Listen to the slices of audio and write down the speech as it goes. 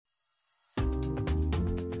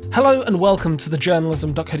Hello and welcome to the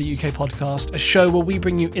journalism.co.uk podcast, a show where we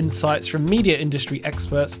bring you insights from media industry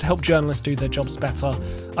experts to help journalists do their jobs better.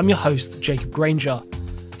 I'm your host, Jacob Granger.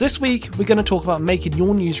 This week, we're going to talk about making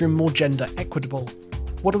your newsroom more gender equitable.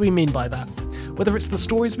 What do we mean by that? Whether it's the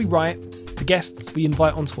stories we write, the guests we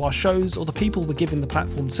invite onto our shows, or the people we're giving the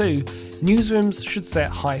platform to, newsrooms should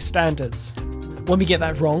set high standards. When we get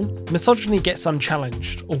that wrong, misogyny gets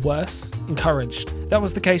unchallenged, or worse, encouraged. That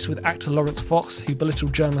was the case with actor Lawrence Fox, who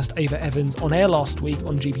belittled journalist Ava Evans on air last week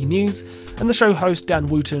on GB News, and the show host Dan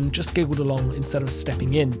Wooten just giggled along instead of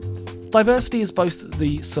stepping in. Diversity is both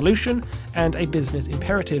the solution and a business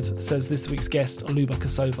imperative, says this week's guest, Luba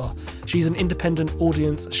Kassova. She's an independent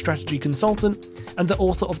audience strategy consultant and the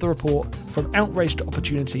author of the report From Outrage to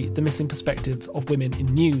Opportunity, The Missing Perspective of Women in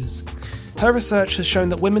News. Her research has shown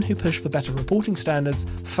that women who push for better reporting standards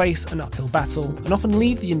face an uphill battle and often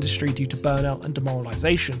leave the industry due to burnout and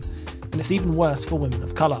demoralisation. And it's even worse for women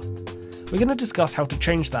of colour. We're going to discuss how to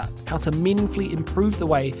change that, how to meaningfully improve the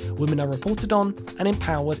way women are reported on and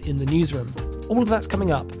empowered in the newsroom. All of that's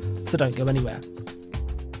coming up, so don't go anywhere.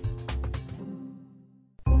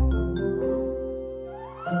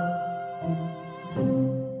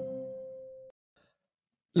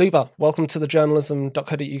 Luba, welcome to the journalism.co.uk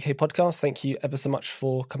podcast. Thank you ever so much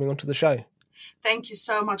for coming onto the show. Thank you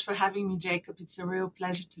so much for having me, Jacob. It's a real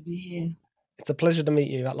pleasure to be here. It's a pleasure to meet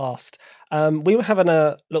you at last. We were having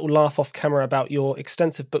a little laugh off camera about your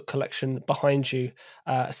extensive book collection behind you,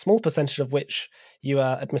 a small percentage of which you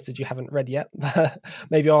admitted you haven't read yet.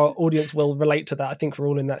 Maybe our audience will relate to that. I think we're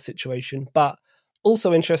all in that situation. But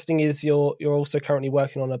also interesting is you're also currently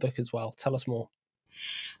working on a book as well. Tell us more.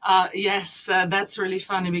 Yes, that's really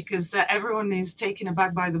funny because everyone is taken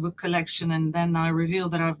aback by the book collection, and then I reveal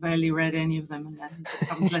that I've barely read any of them, and then it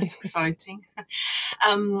becomes less exciting.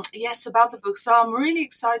 Yes, about the book. So I'm really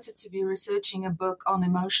excited to be researching a book on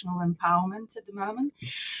emotional empowerment at the moment,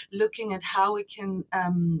 looking at how we can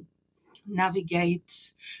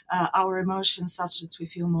navigate our emotions such that we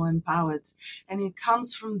feel more empowered. And it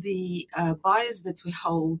comes from the bias that we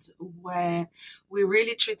hold, where we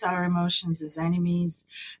really treat our emotions as enemies,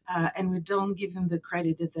 and we don't give them the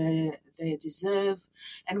credit that they deserve,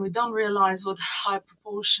 and we don't realize what high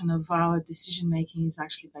proportion of our decision making is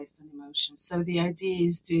actually based on emotions. So the idea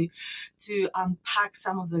is to unpack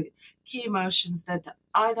some of the key emotions that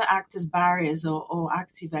either act as barriers or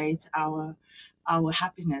activate our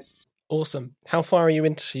happiness. Awesome. How far are you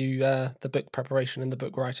into the book preparation and the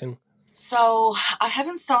book writing? So I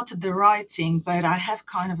haven't started the writing, but I have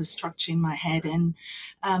kind of a structure in my head, and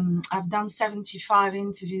I've done 75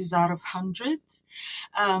 interviews out of 100,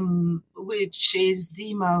 which is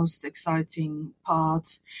the most exciting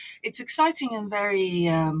part. It's exciting and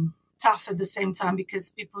very tough at the same time because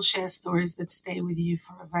people share stories that stay with you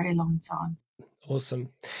for a very long time. Awesome.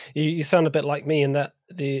 You sound a bit like me in that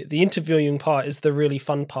the interviewing part is the really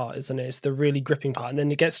fun part, isn't it? It's the really gripping part. And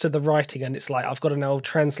then it gets to the writing and it's like, I've got to now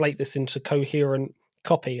translate this into coherent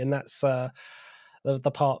copy. And that's the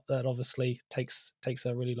part that obviously takes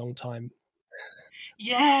a really long time.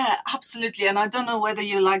 Yeah, absolutely. And I don't know whether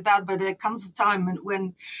you're like that, but there comes a time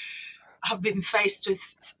when I've been faced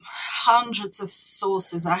with hundreds of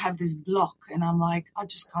sources. I have this block and I'm like, I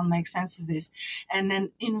just can't make sense of this. And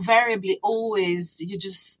then invariably, always, you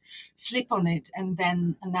just slip on it and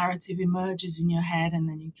then a narrative emerges in your head and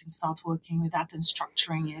then you can start working with that and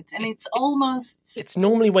structuring it. And it's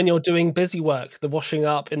normally when you're doing busy work, the washing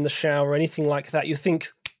up in the shower or anything like that, you think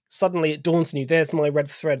suddenly it dawns on you, there's my red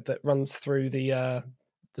thread that runs through the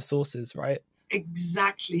sources, right?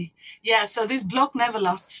 Exactly. Yeah, so this block never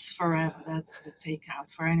lasts forever. That's the takeout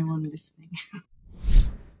for anyone listening.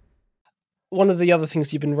 One of the other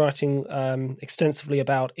things you've been writing extensively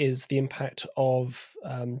about is the impact of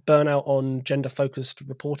burnout on gender-focused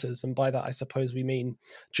reporters. And by that, I suppose we mean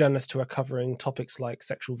journalists who are covering topics like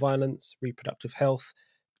sexual violence, reproductive health,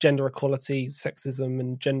 gender equality, sexism,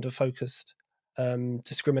 and gender-focused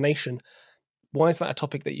discrimination. Why is that a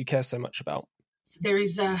topic that you care so much about? There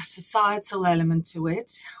is a societal element to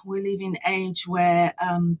it. We live in an age where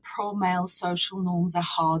pro-male social norms are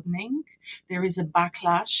hardening. There is a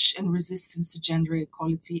backlash and resistance to gender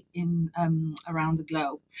equality in around the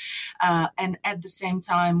globe. And at the same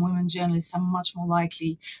time, women journalists are much more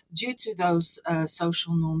likely, due to those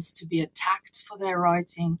social norms, to be attacked for their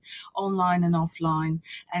writing online and offline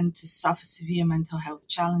and to suffer severe mental health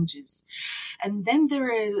challenges. And then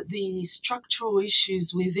there are the structural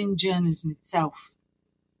issues within journalism itself.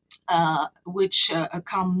 Which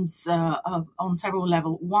comes on several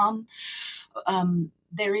levels. One,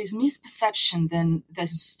 there is misperception that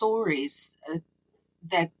stories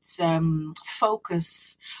that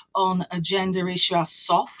focus on a gender issue as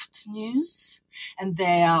soft news, and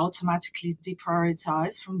they are automatically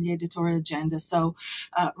deprioritized from the editorial agenda. So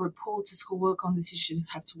reporters who work on this issue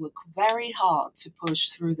have to work very hard to push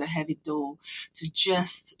through the heavy door to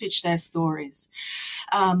just pitch their stories.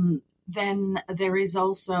 Then there is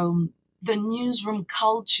also the newsroom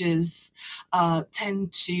cultures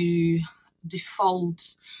tend to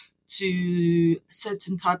default to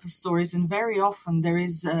certain type of stories, and very often there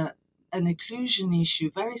is an inclusion issue,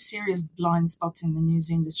 very serious blind spot in the news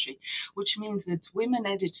industry, which means that women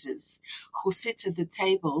editors who sit at the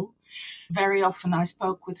table, very often I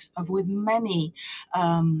spoke with many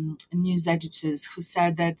news editors who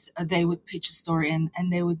said that they would pitch a story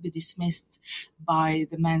and they would be dismissed by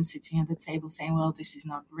the men sitting at the table saying, well, this is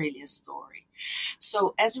not really a story.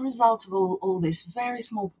 So as a result of all this, very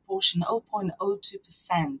small proportion,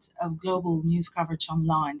 0.02% of global news coverage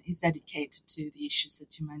online is dedicated to the issues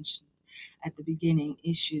that you mentioned at the beginning,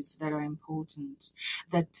 issues that are important,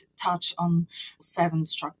 that touch on 7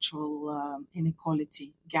 structural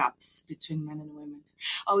inequality gaps between men and women.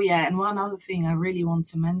 Oh yeah, and one other thing I really want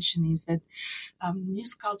to mention is that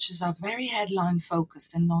news cultures are very headline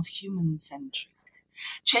focused and not human centric.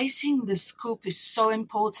 Chasing the scoop is so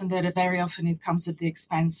important that very often it comes at the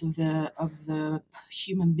expense of the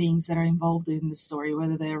human beings that are involved in the story,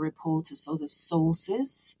 whether they are reporters or the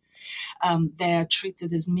sources. They are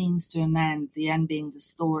treated as means to an end, the end being the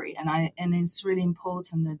story. And it's really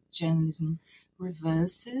important that journalism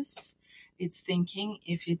reverses its thinking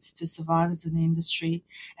if it's to survive as an industry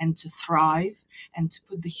and to thrive and to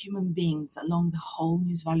put the human beings along the whole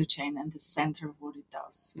news value chain at the center of what it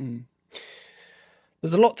does.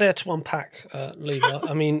 There's a lot there to unpack, Luba.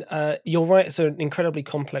 I mean, you're right, it's an incredibly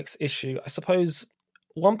complex issue. I suppose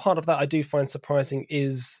one part of that I do find surprising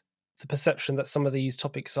is the perception that some of these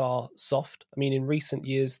topics are soft. I mean, in recent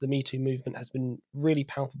years, the Me Too movement has been really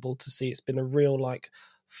palpable to see. It's been a real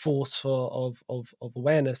force of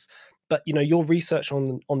awareness. But, your research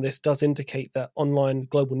on this does indicate that online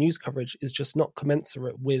global news coverage is just not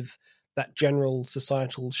commensurate with that general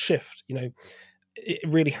societal shift. It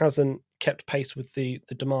really hasn't kept pace with the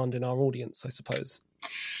demand in our audience, I suppose.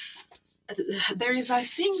 There is, I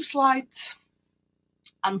think, slight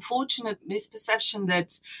unfortunate misperception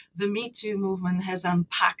that the Me Too movement has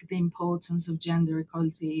unpacked the importance of gender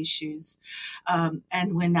equality issues,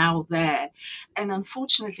 and we're now there. And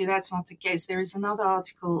unfortunately, that's not the case. There is another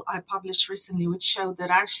article I published recently which showed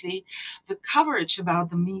that actually the coverage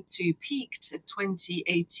about the Me Too peaked at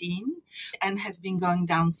 2018 and has been going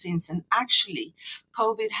down since. And actually,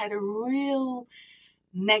 COVID had a real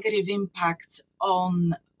negative impact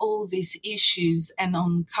on all these issues and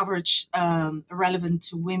on coverage relevant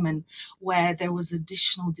to women, where there was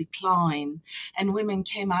additional decline and women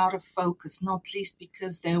came out of focus, not least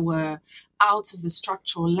because they were out of the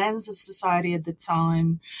structural lens of society at the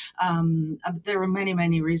time. There are many,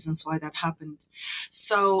 many reasons why that happened.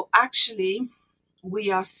 So actually, we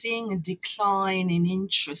are seeing a decline in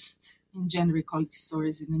interest in gender equality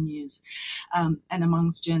stories in the news and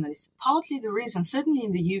amongst journalists. Partly the reason, certainly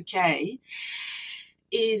in the UK,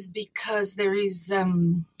 is because there is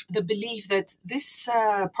the belief that this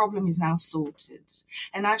problem is now sorted.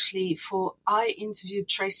 And actually, I interviewed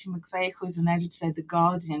Tracy McVeigh, who is an editor at The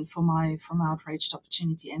Guardian, for my From Outraged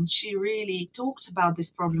Opportunity, and she really talked about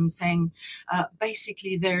this problem, saying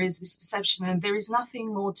basically there is this perception and there is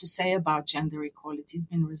nothing more to say about gender equality. It's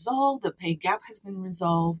been resolved, the pay gap has been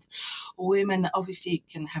resolved, women obviously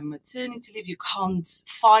can have maternity leave, you can't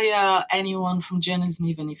fire anyone from journalism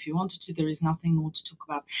even if you wanted to, there is nothing more to talk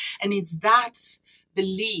about. And it's that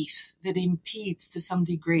belief that impedes to some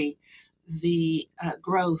degree the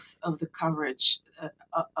growth of the coverage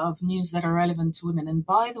of news that are relevant to women. And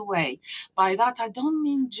by the way, by that I don't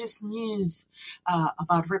mean just news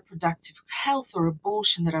about reproductive health or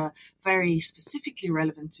abortion that are very specifically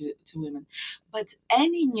relevant to women, but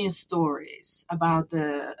any news stories about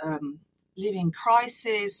the living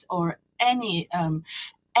crisis or any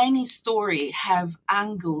story have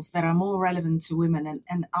angles that are more relevant to women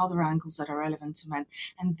and other angles that are relevant to men.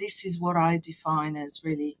 And this is what I define as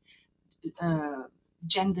really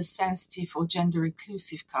gender sensitive or gender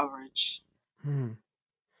inclusive coverage.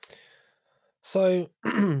 So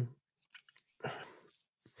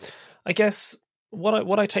I guess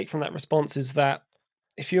what I take from that response is that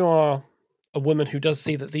if you are a woman who does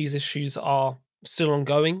see that these issues are still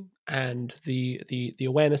ongoing and the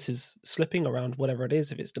awareness is slipping around whatever it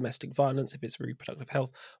is, if it's domestic violence, if it's reproductive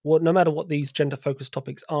health, no matter what these gender-focused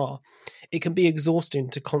topics are, it can be exhausting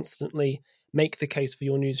to constantly make the case for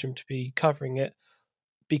your newsroom to be covering it,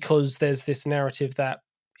 because there's this narrative that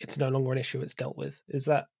it's no longer an issue, it's dealt with. Is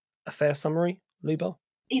that a fair summary, Luba?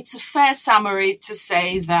 It's a fair summary to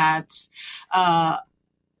say that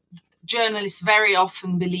journalists very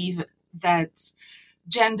often believe that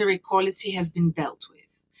gender equality has been dealt with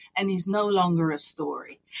and is no longer a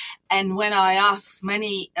story. And when I asked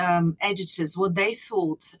many editors what they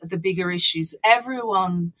thought the bigger issues,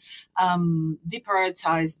 everyone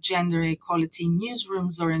deprioritized gender equality in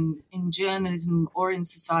newsrooms or in journalism or in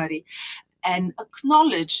society, and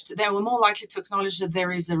acknowledged, they were more likely to acknowledge that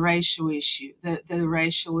there is a racial issue. The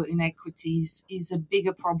racial inequities is a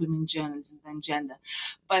bigger problem in journalism than gender,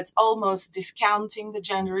 but almost discounting the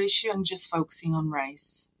gender issue and just focusing on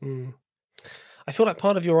race. I feel like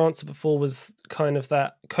part of your answer before was kind of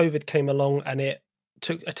that COVID came along and it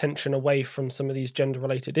took attention away from some of these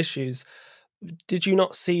gender-related issues. Did you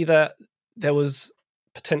not see that there was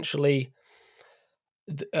potentially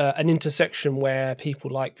an intersection where people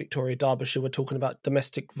like Victoria Derbyshire were talking about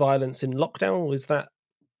domestic violence in lockdown? Was that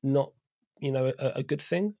not, a good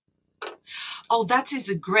thing? Oh, that is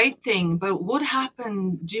a great thing. But what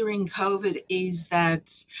happened during COVID is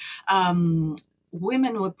that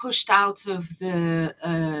women were pushed out of the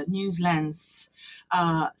news lens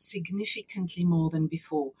significantly more than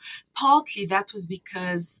before. Partly that was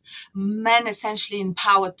because men essentially in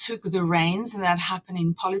power took the reins, and that happened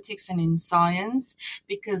in politics and in science,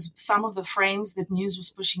 because some of the frames that news was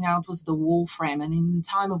pushing out was the war frame. And in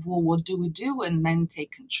time of war, what do we do when men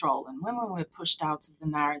take control? And women were pushed out of the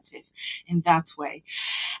narrative in that way.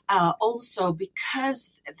 Also,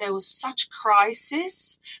 because there was such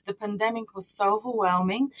crisis, the pandemic was so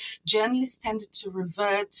overwhelming, journalists tended to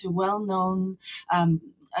revert to well-known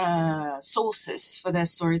sources for their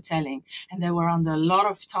storytelling, and they were under a lot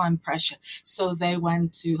of time pressure. So they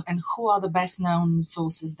went to, and who are the best known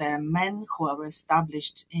sources there? Men who are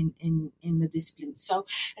established in the discipline. So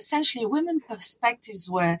essentially, women perspectives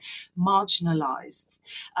were marginalized.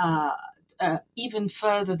 Even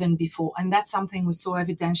further than before. And that's something we saw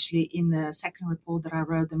evidently in the second report that I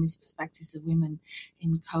wrote, The Missed Perspectives of Women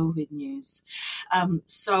in COVID News.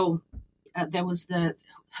 There was the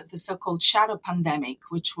so-called shadow pandemic,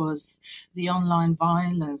 which was the online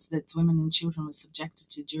violence that women and children were subjected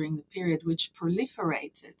to during the period, which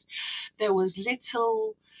proliferated. There was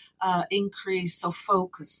little increase of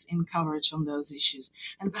focus in coverage on those issues.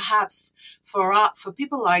 And perhaps for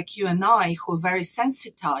people like you and I, who are very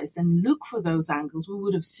sensitized and look for those angles, we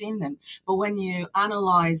would have seen them. But when you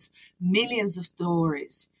analyze millions of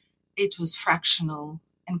stories, it was fractional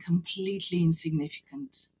and completely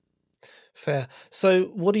insignificant. Fair. So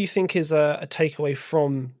what do you think is a takeaway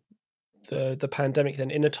from the pandemic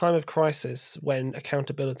then? In a time of crisis, when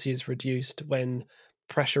accountability is reduced, when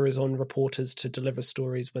pressure is on reporters to deliver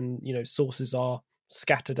stories, when sources are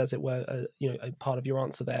scattered, as it were, a part of your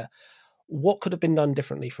answer there, what could have been done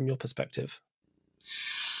differently from your perspective?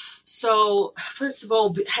 So first of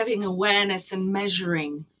all, having awareness and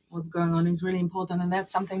measuring what's going on is really important, and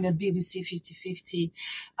that's something that BBC 50/50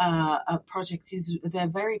 project they're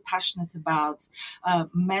very passionate about,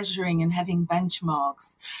 measuring and having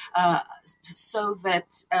benchmarks, so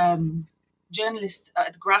that journalists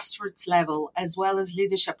at grassroots level, as well as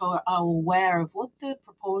leadership, are aware of what the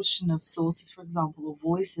proportion of sources, for example, or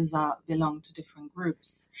voices belong to different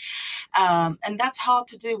groups. And that's hard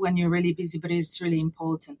to do when you're really busy, but it's really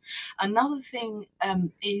important. Another thing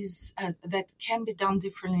is that can be done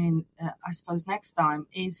differently, I suppose, next time,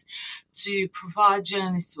 is to provide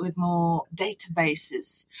journalists with more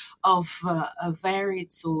databases of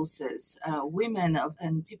varied sources, women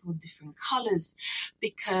and people of different colors,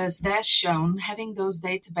 because they're shown having those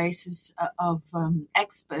databases of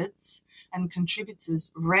experts and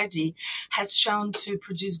contributors ready has shown to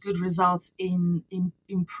produce good results in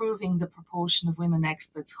improving the proportion of women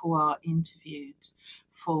experts who are interviewed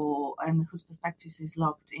and whose perspectives is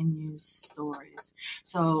locked in news stories.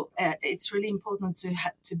 So it's really important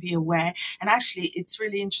to be aware. And actually, it's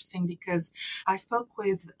really interesting because I spoke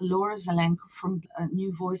with Laura Zelenko from a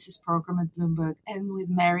New Voices program at Bloomberg, and with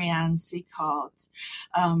Marianne Sieghart,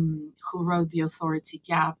 who wrote The Authority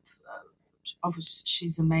Gap. Obviously,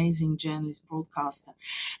 she's an amazing journalist, broadcaster.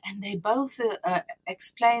 And they both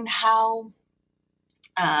explain how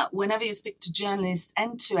whenever you speak to journalists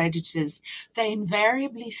and to editors, they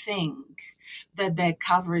invariably think that their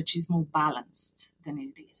coverage is more balanced than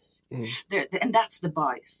it is. And that's the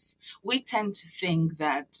bias. We tend to think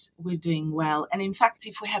that we're doing well. And in fact,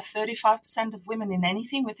 if we have 35% of women in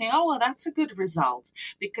anything, we think, oh, well, that's a good result,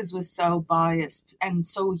 because we're so biased and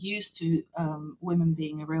so used to women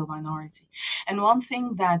being a real minority. And one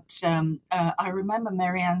thing that I remember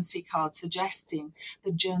Marianne Sicard suggesting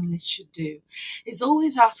that journalists should do is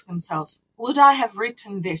always ask themselves, would I have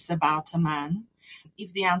written this about a man?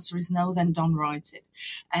 If the answer is no, then don't write it.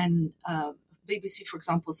 And BBC, for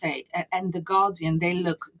example, say, and The Guardian, they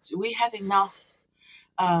look, do we have enough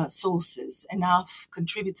sources, enough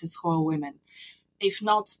contributors who are women? If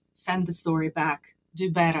not, send the story back. Do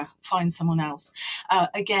better. Find someone else.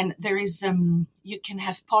 Again, there is, you can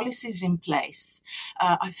have policies in place.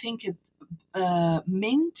 I think at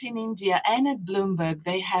Mint in India and at Bloomberg,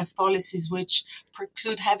 they have policies which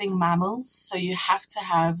preclude having mammals. So you have to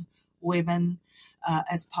have women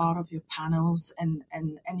as part of your panels, and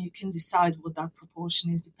you can decide what that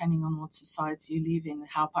proportion is depending on what society you live in,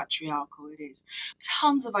 how patriarchal it is.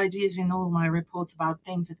 Tons of ideas in all my reports about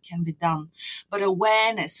things that can be done, but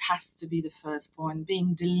awareness has to be the first point,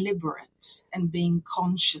 being deliberate and being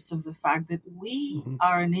conscious of the fact that we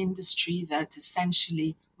are an industry that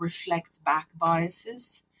essentially reflects back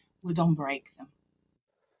biases. We don't break them.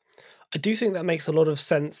 I do think that makes a lot of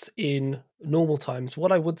sense in normal times.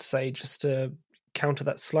 What I would say, just to counter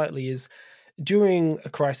that slightly, is during a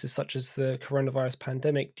crisis such as the coronavirus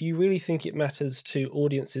pandemic, do you really think it matters to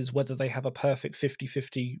audiences whether they have a perfect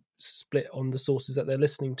 50-50 split on the sources that they're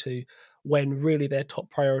listening to, when really their top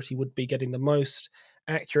priority would be getting the most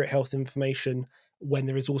accurate health information when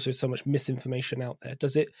there is also so much misinformation out there?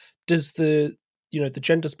 Does the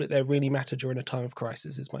gender split there really matter during a time of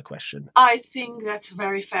crisis, is my question. I think that's a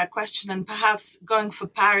very fair question, and perhaps going for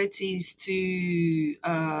parity is too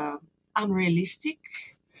unrealistic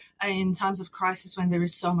in times of crisis when there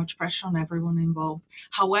is so much pressure on everyone involved.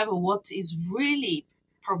 However, what is really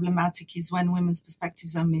problematic is when women's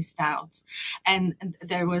perspectives are missed out. And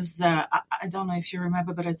there was, I don't know if you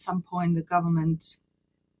remember, but at some point the government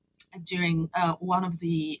during one of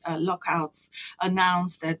the lockouts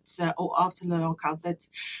announced that, or after the lockout, that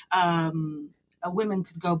women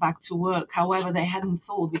could go back to work. However, they hadn't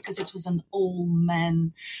thought, because it was an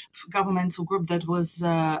all-men governmental group that was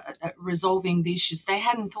resolving the issues, they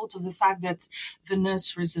hadn't thought of the fact that the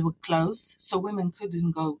nurseries were closed, so women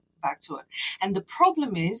couldn't go back to it. And the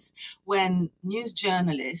problem is when news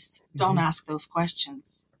journalists don't ask those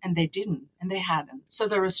questions. And they didn't, and they hadn't. So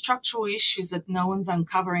there are structural issues that no one's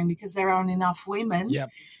uncovering because there aren't enough women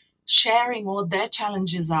sharing what their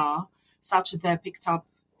challenges are, such that they're picked up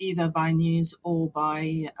either by news or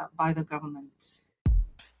by the government.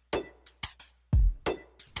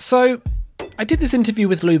 So I did this interview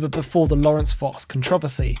with Luba before the Lawrence Fox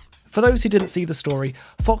controversy. For those who didn't see the story,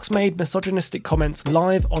 Fox made misogynistic comments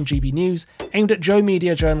live on GB News aimed at Joe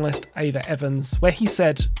Media journalist Ava Evans, where he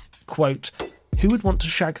said, quote, "Who would want to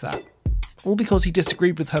shag that?" All because he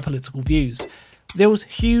disagreed with her political views. There was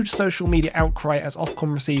huge social media outcry as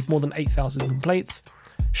Ofcom received more than 8,000 complaints.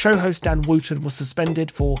 Show host Dan Wooten was suspended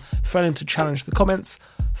for failing to challenge the comments.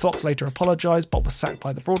 Fox later apologised but was sacked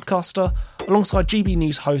by the broadcaster, alongside GB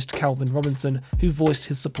News host Calvin Robinson, who voiced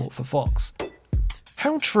his support for Fox.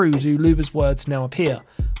 How true do Luba's words now appear?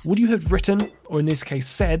 Would you have written, or in this case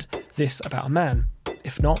said, this about a man?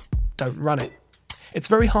 If not, don't run it. It's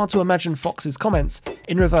very hard to imagine Fox's comments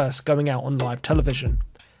in reverse going out on live television.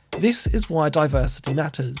 This is why diversity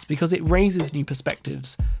matters, because it raises new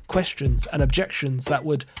perspectives, questions and objections that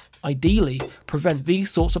would, ideally, prevent these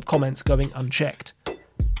sorts of comments going unchecked.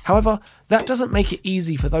 However, that doesn't make it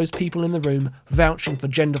easy for those people in the room vouching for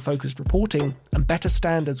gender-focused reporting and better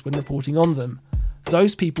standards when reporting on them.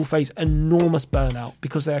 Those people face enormous burnout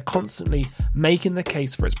because they are constantly making the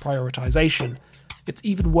case for its prioritisation. It's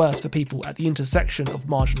even worse for people at the intersection of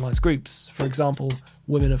marginalised groups, for example,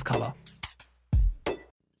 women of colour.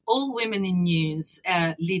 All women in news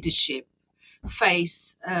leadership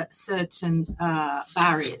face certain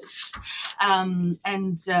barriers. One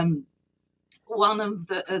of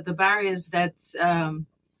the barriers that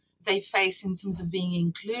they face in terms of being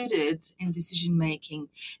included in decision making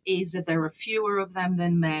is that there are fewer of them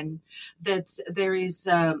than men, that there is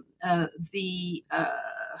the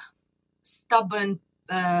stubborn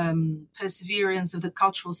perseverance of the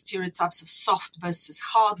cultural stereotypes of soft versus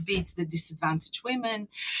hard beats that disadvantage women,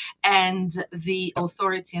 and the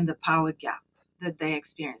authority and the power gap that they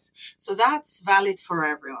experience. So that's valid for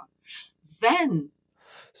everyone.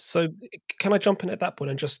 So can I jump in at that point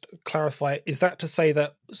and just clarify, is that to say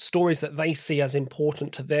that stories that they see as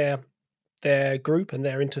important to their their group and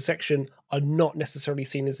their intersection are not necessarily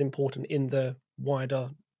seen as important in the wider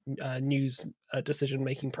news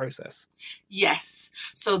decision-making process. Yes.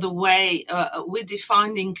 So the way we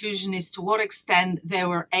defined inclusion is to what extent they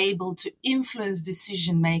were able to influence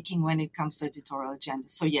decision-making when it comes to editorial agenda.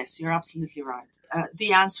 So yes, you're absolutely right.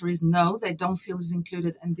 The answer is no, they don't feel as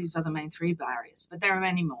included, and these are the main three barriers, but there are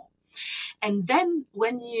many more. And then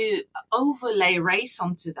when you overlay race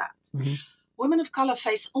onto that, women of color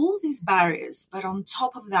face all these barriers, but on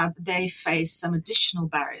top of that, they face some additional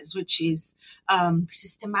barriers, which is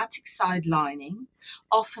systematic sidelining.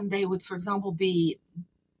 Often they would, for example, be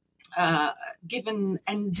given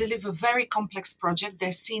and deliver very complex project.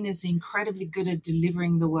 They're seen as incredibly good at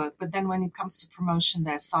delivering the work, but then when it comes to promotion,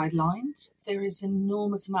 they're sidelined. There is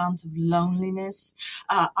enormous amount of loneliness.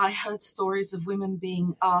 I heard stories of women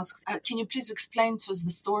being asked, can you please explain to us the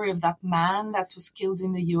story of that man that was killed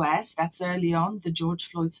in the US? That's early on, the George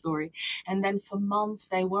Floyd story. And then for months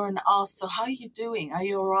they weren't asked, so how are you doing? Are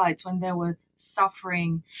you all right? When they were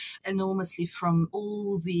suffering enormously from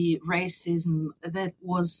all the racism that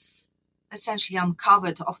was essentially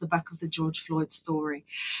uncovered off the back of the George Floyd story.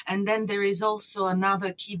 And then there is also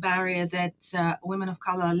another key barrier that women of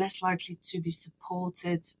color are less likely to be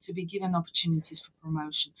supported, to be given opportunities for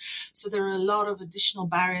promotion. So there are a lot of additional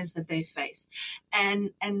barriers that they face.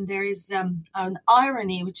 And there is an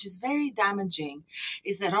irony, which is very damaging,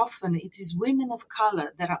 is that often it is women of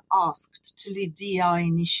color that are asked to lead DEI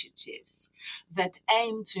initiatives that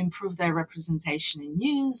aim to improve their representation in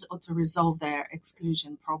news or to resolve their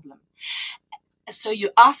exclusion problem. So you're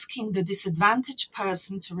asking the disadvantaged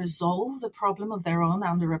person to resolve the problem of their own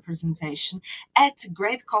underrepresentation at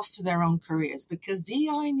great cost to their own careers, because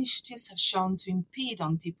DEI initiatives have shown to impede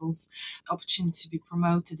on people's opportunity to be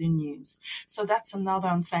promoted in news. So that's another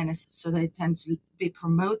unfairness. So they tend to be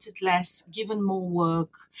promoted less, given more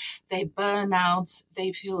work, they burn out,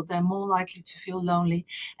 they feel they're more likely to feel lonely,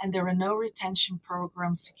 and there are no retention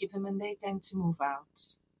programs to keep them, and they tend to move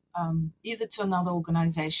out. Either to another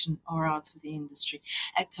organization or out of the industry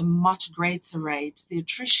at a much greater rate. The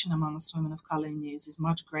attrition amongst women of color in news is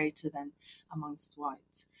much greater than amongst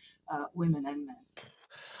white women and men.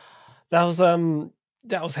 That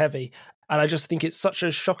was heavy, and I just think it's such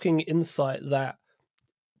a shocking insight that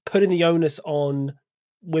putting the onus on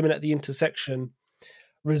women at the intersection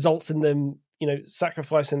results in them,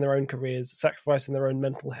 sacrificing their own careers, sacrificing their own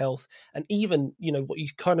mental health. And even, what you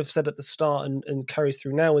kind of said at the start and carries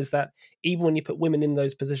through now is that even when you put women in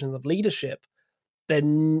those positions of leadership,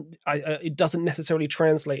 then it doesn't necessarily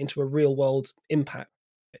translate into a real world impact.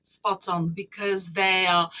 Spot on, because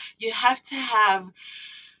you have to have,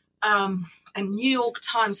 and New York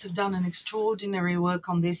Times have done an extraordinary work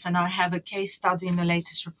on this, and I have a case study in the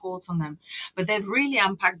latest report on them, but they've really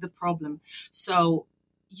unpacked the problem. So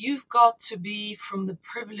you've got to be from the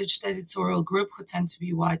privileged editorial group, who tend to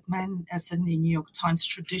be white men, certainly New York Times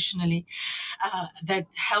traditionally, that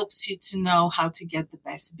helps you to know how to get the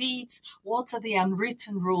best beats, what are the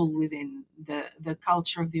unwritten rules within the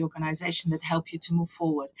culture of the organization that help you to move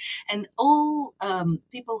forward. And all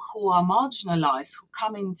people who are marginalized, who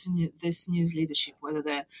come into this news leadership, whether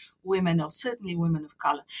they're women or certainly women of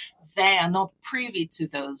color, they are not privy to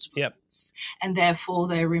those rules. Yep. And therefore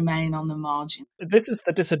they remain on the margin. This is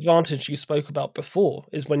the disadvantage you spoke about before,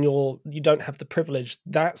 is when you don't have the privilege.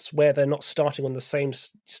 That's where they're not starting on the same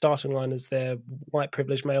starting line as their white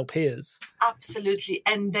privileged male peers. Absolutely.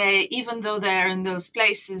 And they, even though they're in those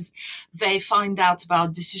places, they find out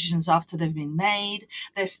about decisions after they've been made.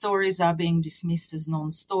 Their stories are being dismissed as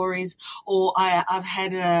non-stories. Or I've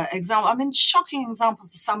had shocking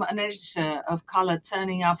examples of an editor of color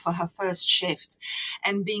turning up for her first shift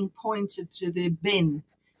and being pointed to the bin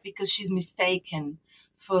because she's mistaken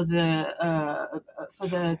for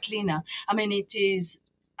the cleaner. I mean, it is,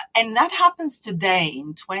 and that happens today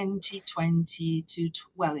in 2022.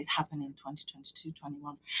 Well, it happened in 2022,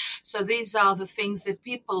 21. So these are the things that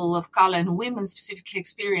people of color and women specifically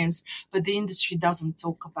experience, but the industry doesn't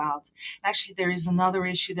talk about. Actually, there is another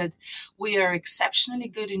issue that we are exceptionally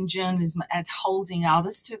good in journalism at holding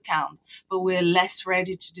others to account, but we're less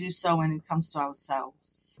ready to do so when it comes to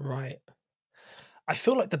ourselves. Right. I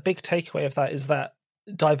feel like the big takeaway of that is that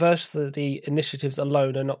diversity initiatives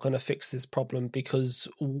alone are not going to fix this problem, because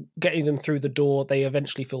getting them through the door, they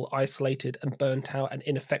eventually feel isolated and burnt out and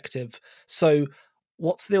ineffective. So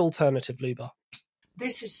what's the alternative, Luba?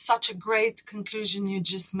 This is such a great conclusion you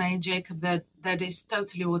just made, Jacob, that is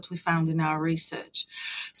totally what we found in our research.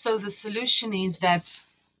 So the solution is that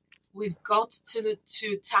we've got to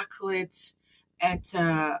tackle it at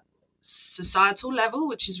societal level,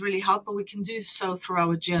 which is really hard, but we can do so through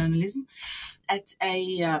our journalism at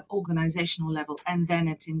a organizational level and then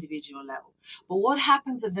at individual level. But what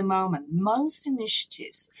happens at the moment, most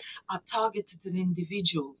initiatives are targeted at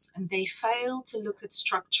individuals and they fail to look at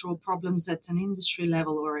structural problems at an industry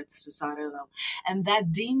level or at societal level. And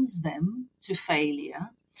that deems them to failure.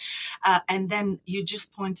 And then you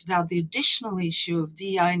just pointed out the additional issue of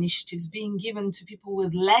DEI initiatives being given to people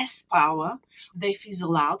with less power. They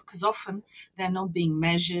fizzle out because often they're not being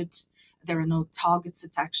measured. There are no targets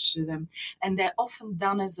attached to them. And they're often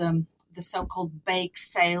done as the so-called bake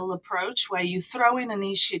sale approach, where you throw in an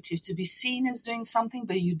initiative to be seen as doing something,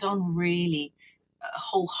 but you don't really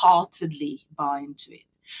wholeheartedly buy into it.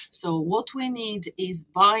 So what we need is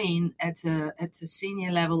buy-in at a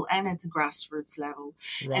senior level and at the grassroots level.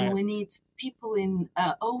 Right. And we need people in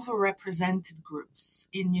overrepresented groups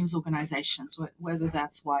in news organizations, whether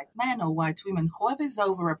that's white men or white women, whoever is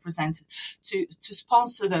overrepresented, to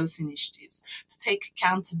sponsor those initiatives, to take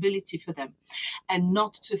accountability for them, and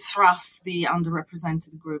not to thrust the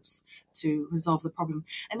underrepresented groups to resolve the problem.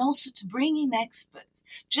 And also to bring in experts.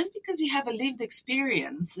 Just because you have a lived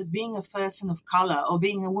experience of being a person of color or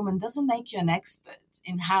being a woman doesn't make you an expert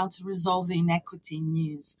in how to resolve the inequity in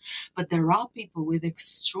news. But there are people with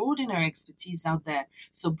extraordinary expertise out there.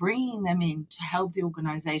 So bringing them in to help the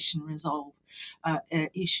organization resolve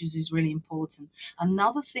issues is really important.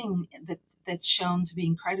 Another thing that's shown to be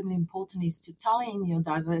incredibly important is to tie in your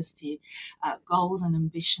diversity goals and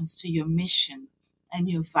ambitions to your mission and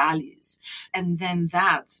your values. And then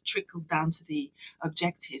that trickles down to the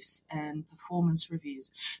objectives and performance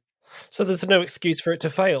reviews. So there's no excuse for it to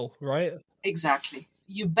fail, right? Exactly.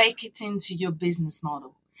 You bake it into your business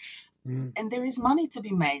model. Mm. And there is money to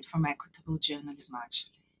be made from equitable journalism,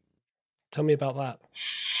 actually. Tell me about that.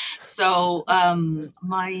 So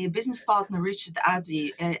my business partner, Richard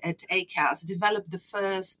Addy at ACAS, developed the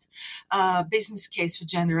first business case for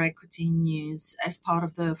gender equity in news as part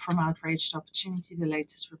of the From Outrage to Opportunity, the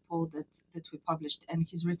latest report that we published. And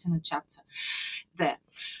he's written a chapter there.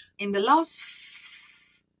 In the last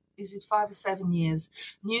 5 or 7 years,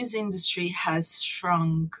 news industry has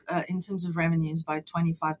shrunk in terms of revenues by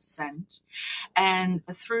 25%. And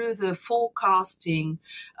through the forecasting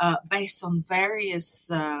based on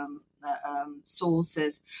various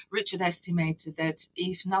sources, Richard estimated that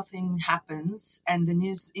if nothing happens and the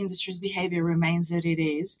news industry's behavior remains as it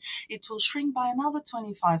is, it will shrink by another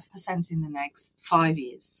 25% in the next 5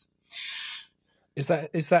 years. Is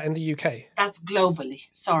that in the UK? That's globally.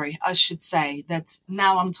 Sorry, I should say that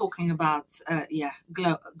now I'm talking about,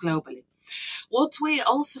 globally. What we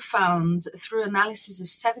also found through analysis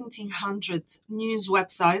of 1,700 news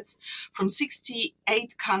websites from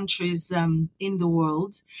 68 countries in the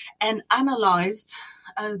world and analyzed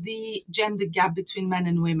the gender gap between men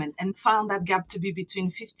and women and found that gap to be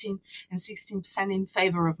between 15 and 16% in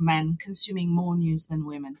favor of men consuming more news than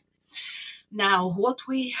women. Now, what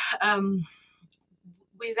we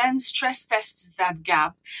then stress tested that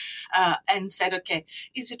gap and said, okay,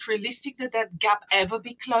 is it realistic that that gap ever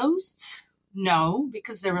be closed? No,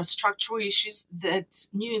 because there are structural issues that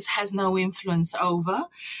news has no influence over.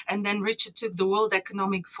 And then Richard took the World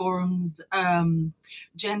Economic Forum's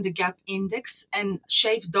gender gap index and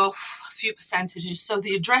shaved off a few percentages. So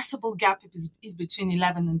the addressable gap is between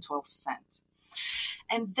 11 and 12%.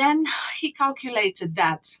 And then he calculated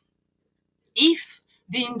that if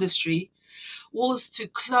the industry was to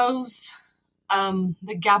close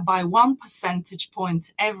the gap by 1 percentage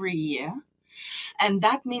point every year, and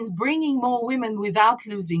that means bringing more women without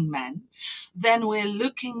losing men, then we're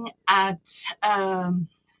looking at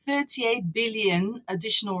 38 billion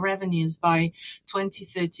additional revenues by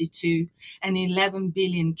 2032 and 11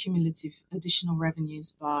 billion cumulative additional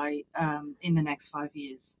revenues by in the next 5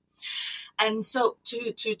 years. And so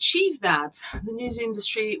to achieve that, the news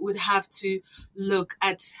industry would have to look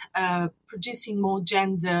at producing more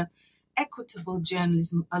gender equitable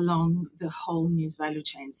journalism along the whole news value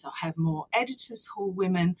chain. So have more editors who are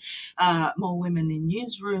women, more women in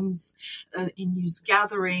newsrooms, in news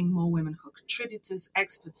gathering, more women who are contributors,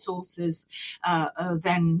 expert sources,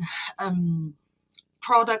 then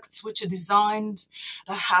products which are designed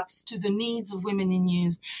perhaps to the needs of women in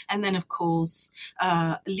news, and then of course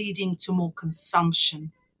leading to more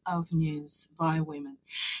consumption of news by women.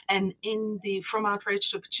 And in the From Outrage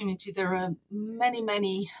to Opportunity, there are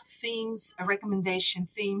many themes, recommendation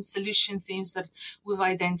themes, solution themes that we've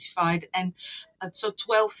identified, and so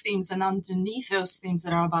 12 themes, and underneath those themes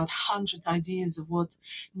there are about 100 ideas of what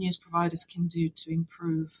news providers can do to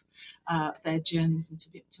improve their journalism,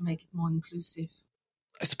 to make it more inclusive.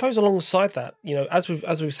 I suppose alongside that, as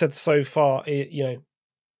we've said so far,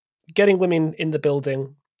 getting women in the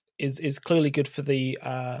building is clearly good for the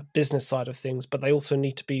business side of things, but they also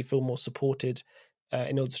need to feel more supported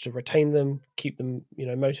in order to retain them, keep them,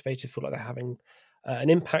 motivated, feel like they're having an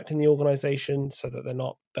impact in the organization so that they're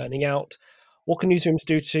not burning out. What can newsrooms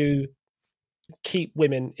do to keep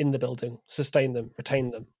women in the building, sustain them,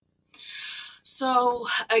 retain them? So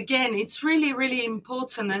again, it's really, really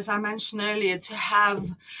important, as I mentioned earlier, to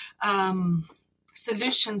have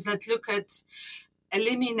solutions that look at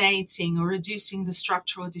eliminating or reducing the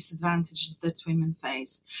structural disadvantages that women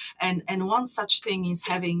face. And one such thing is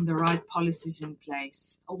having the right policies in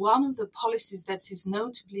place. One of the policies that is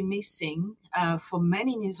notably missing for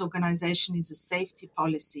many news organizations is a safety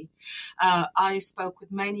policy. I spoke with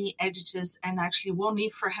many editors, and actually one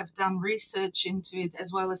IFRA have done research into it,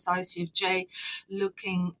 as well as ICFJ,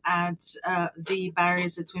 looking at the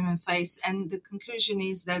barriers that women face. And the conclusion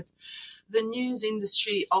is that the news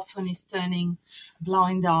industry often is turning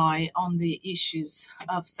blind eye on the issues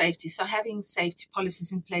of safety. So having safety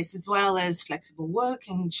policies in place, as well as flexible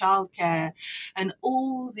working, childcare, and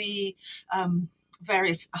all the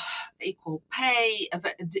various equal pay,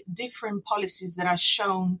 different policies that are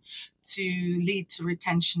shown to lead to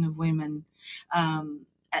retention of women.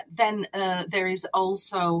 Then there is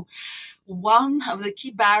also one of the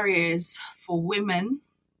key barriers for women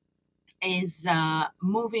is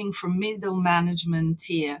moving from middle management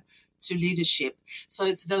tier to leadership. So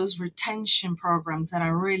it's those retention programs that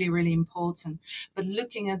are really, really important. But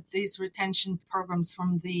looking at these retention programs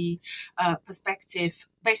from the perspective,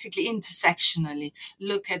 basically intersectionally,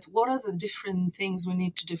 look at what are the different things we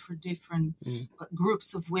need to do for different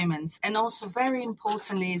groups of women. And also very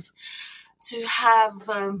importantly is to have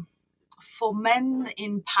for men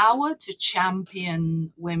in power to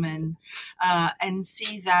champion women and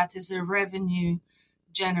see that as a revenue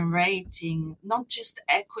generating, not just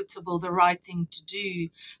equitable, the right thing to do,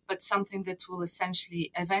 but something that will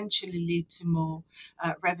eventually lead to more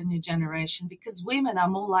revenue generation, because women are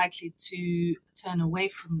more likely to turn away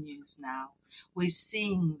from news now. We're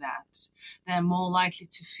seeing that. They're more likely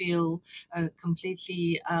to feel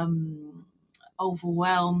completely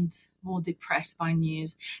overwhelmed, more depressed by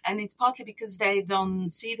news. And it's partly because they don't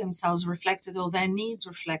see themselves reflected or their needs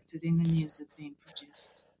reflected in the news that's being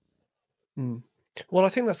produced. Well, I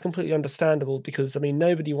think that's completely understandable, because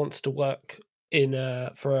nobody wants to work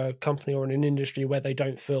for a company or in an industry where they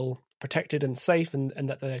don't feel protected and safe, and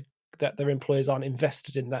that their employers aren't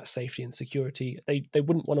invested in that safety and security. They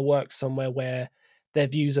wouldn't want to work somewhere where their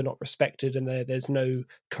views are not respected, and there's no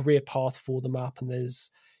career path for them up, and there's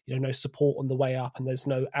no support on the way up, and there's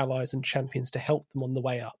no allies and champions to help them on the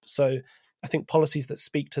way up. So I think policies that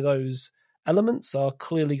speak to those elements are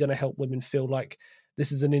clearly going to help women feel like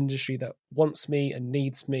this is an industry that wants me and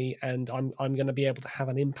needs me, and I'm going to be able to have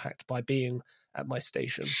an impact by being at my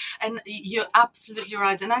station. And you're absolutely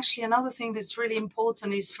right. And actually another thing that's really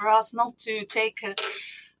important is for us not to take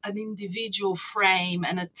an individual frame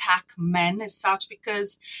and attack men as such,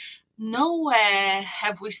 because nowhere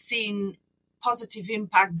have we seen positive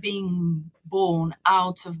impact being born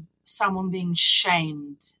out of someone being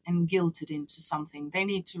shamed and guilted into something. They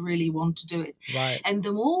need to really want to do it. Right. And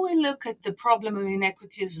the more we look at the problem of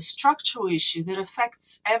inequity as a structural issue that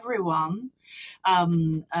affects everyone,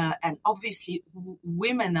 and obviously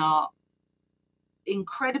women are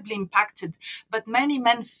incredibly impacted, but many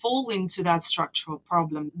men fall into that structural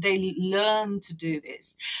problem. They learn to do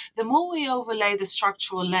this. The more we overlay the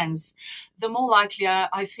structural lens, the more likely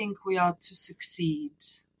I think we are to succeed,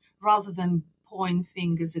 rather than point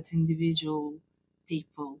fingers at individual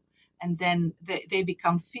people. And then they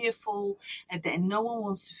become fearful, and then no one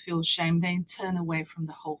wants to feel shame. They turn away from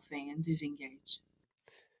the whole thing and disengage.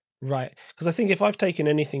 Right. Because I think if I've taken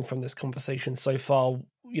anything from this conversation so far,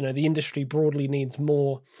 the industry broadly needs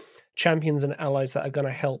more champions and allies that are going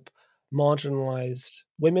to help marginalized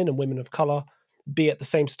women and women of color be at the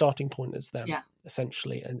same starting point as them,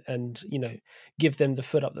 essentially, and give them the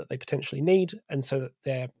foot up that they potentially need, and so that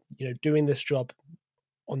they're doing this job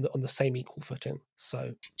on the same equal footing.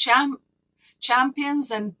 So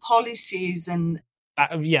champions and policies and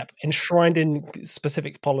enshrined in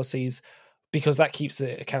specific policies, because that keeps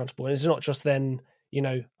it accountable. And it's not just then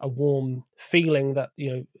a warm feeling that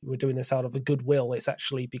we're doing this out of a goodwill. It's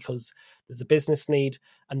actually because there's a business need,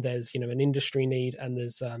 and there's an industry need, and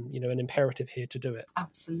there's an imperative here to do it.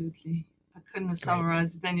 Absolutely. I couldn't have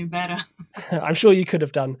summarized it any better. I'm sure you could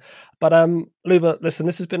have done. But Luba, listen,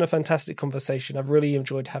 this has been a fantastic conversation. I've really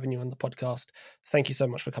enjoyed having you on the podcast. Thank you so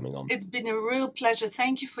much for coming on. It's been a real pleasure.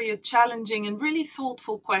 Thank you for your challenging and really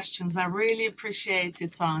thoughtful questions. I really appreciate your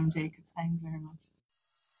time, Jacob. Thank you very much.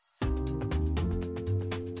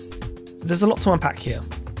 There's a lot to unpack here.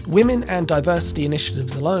 Women and diversity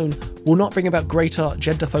initiatives alone will not bring about greater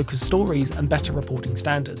gender-focused stories and better reporting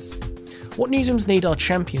standards. What newsrooms need are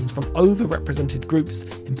champions from overrepresented groups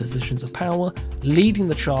in positions of power, leading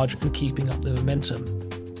the charge and keeping up the momentum.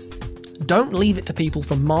 Don't leave it to people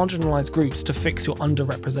from marginalised groups to fix your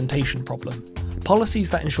underrepresentation problem.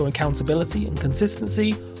 Policies that ensure accountability and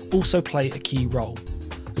consistency also play a key role.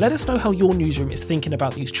 Let us know how your newsroom is thinking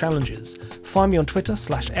about these challenges. Find me on Twitter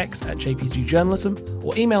 /X @JPGJournalism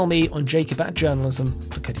or email me on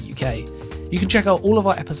jacob@journalism.co.uk. You can check out all of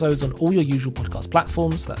our episodes on all your usual podcast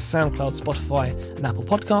platforms, that's SoundCloud, Spotify and Apple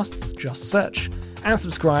Podcasts, just search, and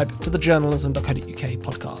subscribe to the journalism.co.uk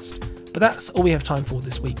podcast. But that's all we have time for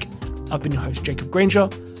this week. I've been your host, Jacob Granger.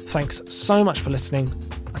 Thanks so much for listening.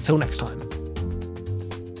 Until next time.